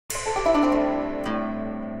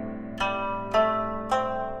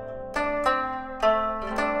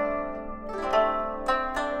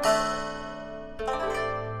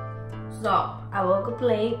So I woke up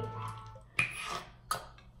late.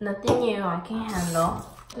 Nothing new I can handle.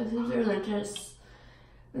 This is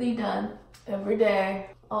religiously done every day.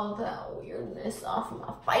 All that weirdness off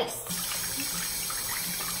my face.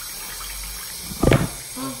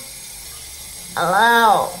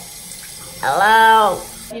 Hello. Hello.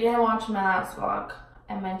 If you didn't watch my last vlog,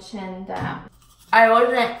 I mentioned that I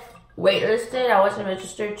wasn't waitlisted. I wasn't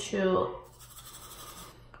registered to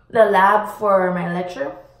the lab for my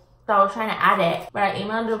lecture. So I was trying to add it, but I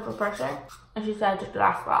emailed the professor and she said I took the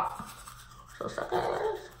last spot. So suck it.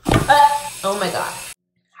 Oh my god.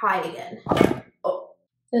 Hi again. Oh.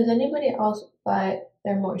 Does anybody else buy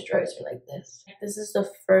their moisturizer like this? This is the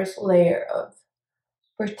first layer of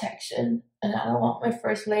protection, and I don't want my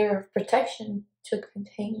first layer of protection to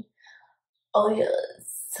contain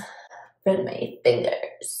oils from my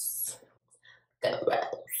fingers.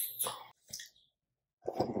 Gross.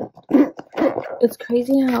 It's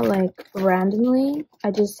crazy how like randomly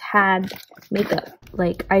I just had makeup.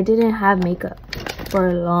 Like I didn't have makeup for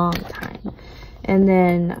a long time, and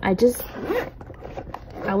then I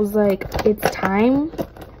was like, it's time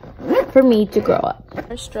for me to grow up.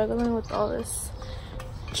 We're struggling with all this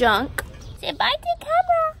junk. Say bye to the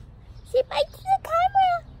camera. Say bye to the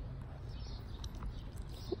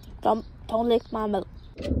camera. Don't lick my mouth.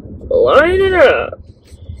 Line it up.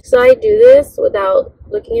 So I do this without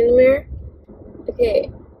looking in the mirror. Okay,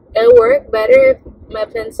 it'll work better if my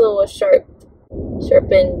pencil was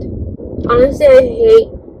sharpened. Honestly, I hate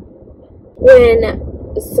when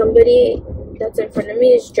somebody that's in front of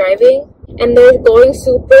me is driving and they're going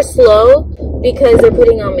super slow because they're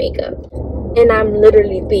putting on makeup, and I'm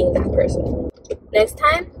literally being that person. Next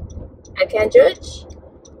time, I can't judge.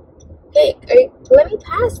 Hey, let me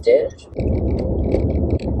pass, dude.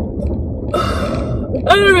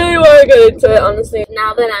 I don't really want to get into it, honestly.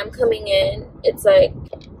 Now that I'm coming in, it's like,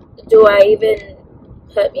 do I even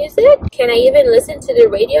put music? Can I even listen to the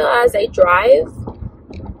radio as I drive?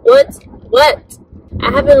 What? I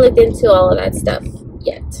haven't looked into all of that stuff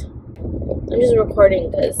yet. I'm just recording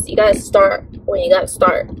because you gotta start when you gotta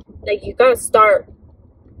start. Like, you gotta start.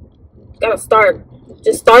 Just start.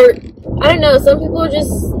 I don't know, some people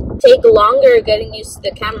just take longer getting used to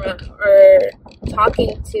the camera or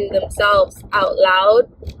talking to themselves out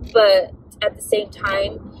loud, but at the same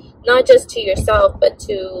time, not just to yourself, but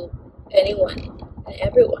to anyone and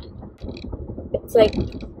everyone. It's like,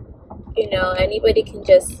 you know, anybody can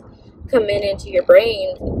just come into your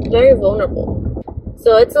brain. It's very vulnerable.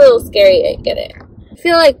 So it's a little scary, I get it. I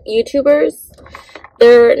feel like YouTubers,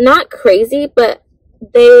 they're not crazy, but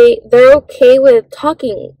they're okay with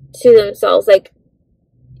talking to themselves. Like,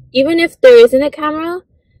 even if there isn't a camera,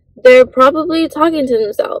 they're probably talking to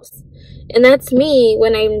themselves. And that's me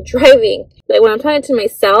when I'm driving. Like, when I'm talking to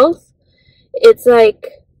myself, it's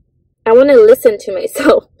like I want to listen to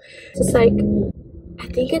myself. It's just like, I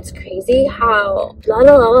think it's crazy how la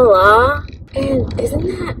la la la la, and isn't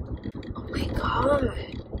that, oh my god,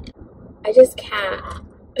 I just can't.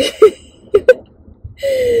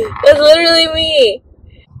 That's literally me.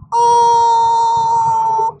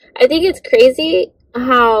 Oh, I think it's crazy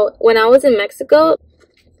how when I was in Mexico,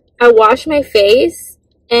 I washed my face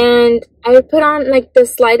and I put on like the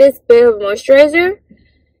slightest bit of moisturizer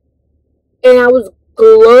and I was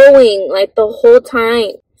glowing like the whole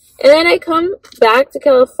time. And then I come back to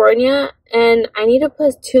California and I need to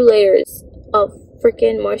put 2 layers of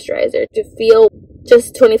freaking moisturizer to feel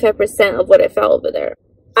just 25% of what I felt over there.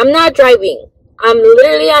 I'm not driving. I'm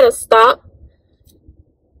literally at a stop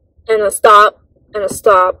and a stop and a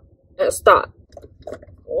stop and a stop.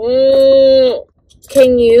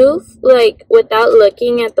 Can you, like, without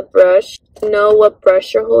looking at the brush, know what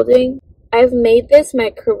brush you're holding? I've made this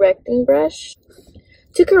my correcting brush.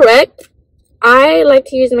 To correct, I like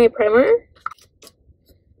to use my primer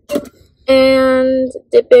and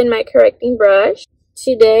dip in my correcting brush.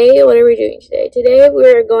 Today, what are we doing today? Today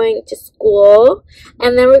we're going to school,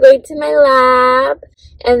 and then we're going to my lab,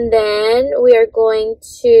 and then we are going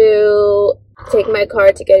to take my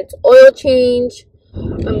car to get its oil change.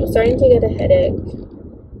 I'm starting to get a headache,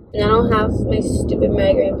 and I don't have my stupid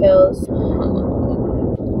migraine pills.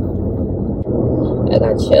 I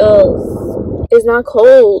got chills. It's not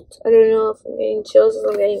cold. I don't know if I'm getting chills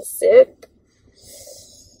or I'm getting sick.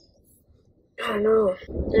 I don't know.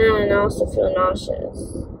 And I also feel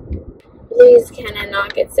nauseous. Please, can I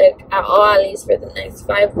not get sick at all, at least for the next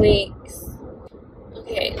 5 weeks?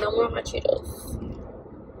 Okay, no more hot Cheetos.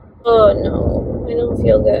 Oh no. I don't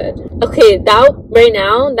feel good. Okay, that right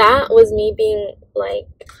now, that was me being like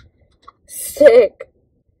sick.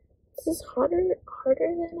 This is harder than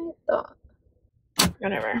I thought.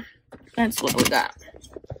 Whatever. That's what we got.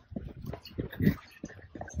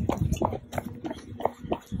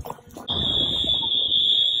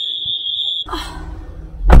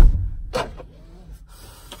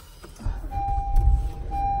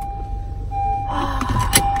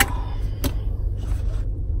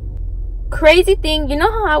 Crazy thing, you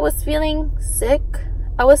know how I was feeling sick?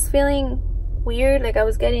 I was feeling weird, like I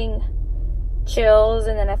was getting chills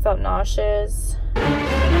and then I felt nauseous.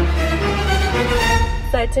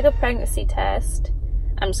 So I took a pregnancy test.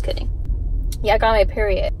 I'm just kidding. Yeah, I got my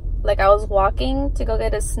period. Like I was walking to go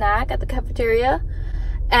get a snack at the cafeteria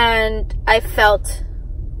and I felt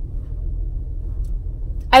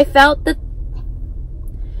the,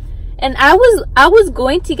 and I was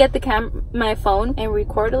going to get my phone and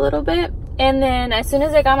record a little bit, and then as soon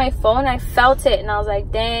as I got my phone I felt it and I was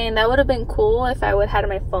like, dang, that would have been cool if I would have had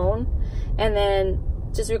my phone and then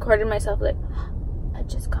just recorded myself like, I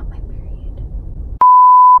just got my period,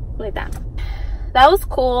 like that. That was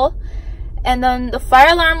cool. And then the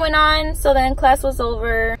fire alarm went on, so then class was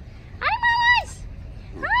over. Hi, mamas!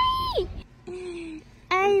 Hi!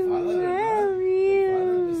 I love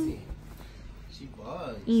you.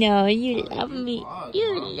 No, you love me.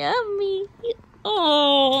 You love me.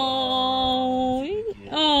 Oh,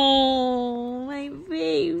 oh, my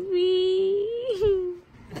baby.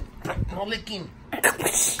 No licking.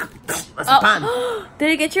 That's fun. Did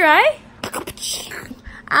it get your eye?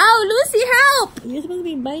 Ow, Lucy, help! You're supposed to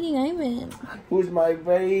be biting Ivan. Who's my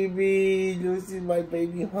baby? Lucy's my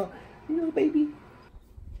baby, huh? You baby.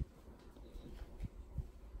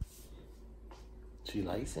 She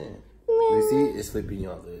likes it. Lucy is sleeping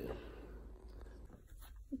on it.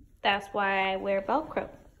 That's why I wear Velcro.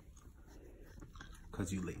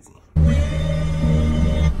 Cause you lazy.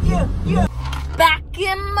 Yeah. Back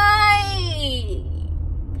in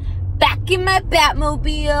my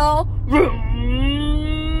Batmobile.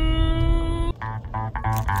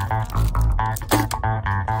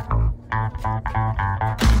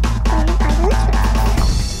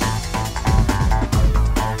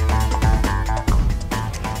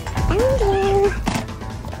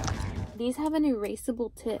 These have an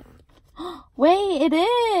erasable tip. Wait, it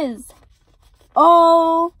is.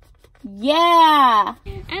 Oh, yeah.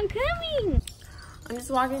 I'm coming. I'm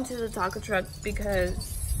just walking to the taco truck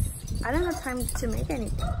because I didn't have time to make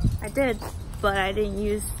anything. I did, but I didn't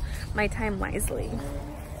use my time wisely.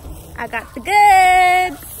 I got the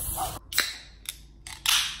goods.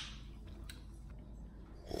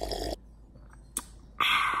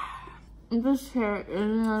 I'm just here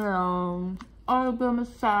eating alone, all by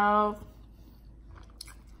myself.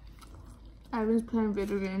 Ivan's playing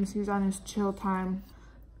video games. He's on his chill time.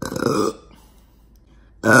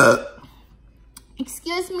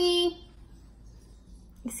 Excuse me.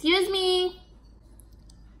 Excuse me.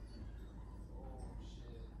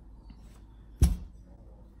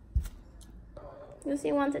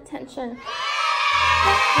 Lucy wants attention.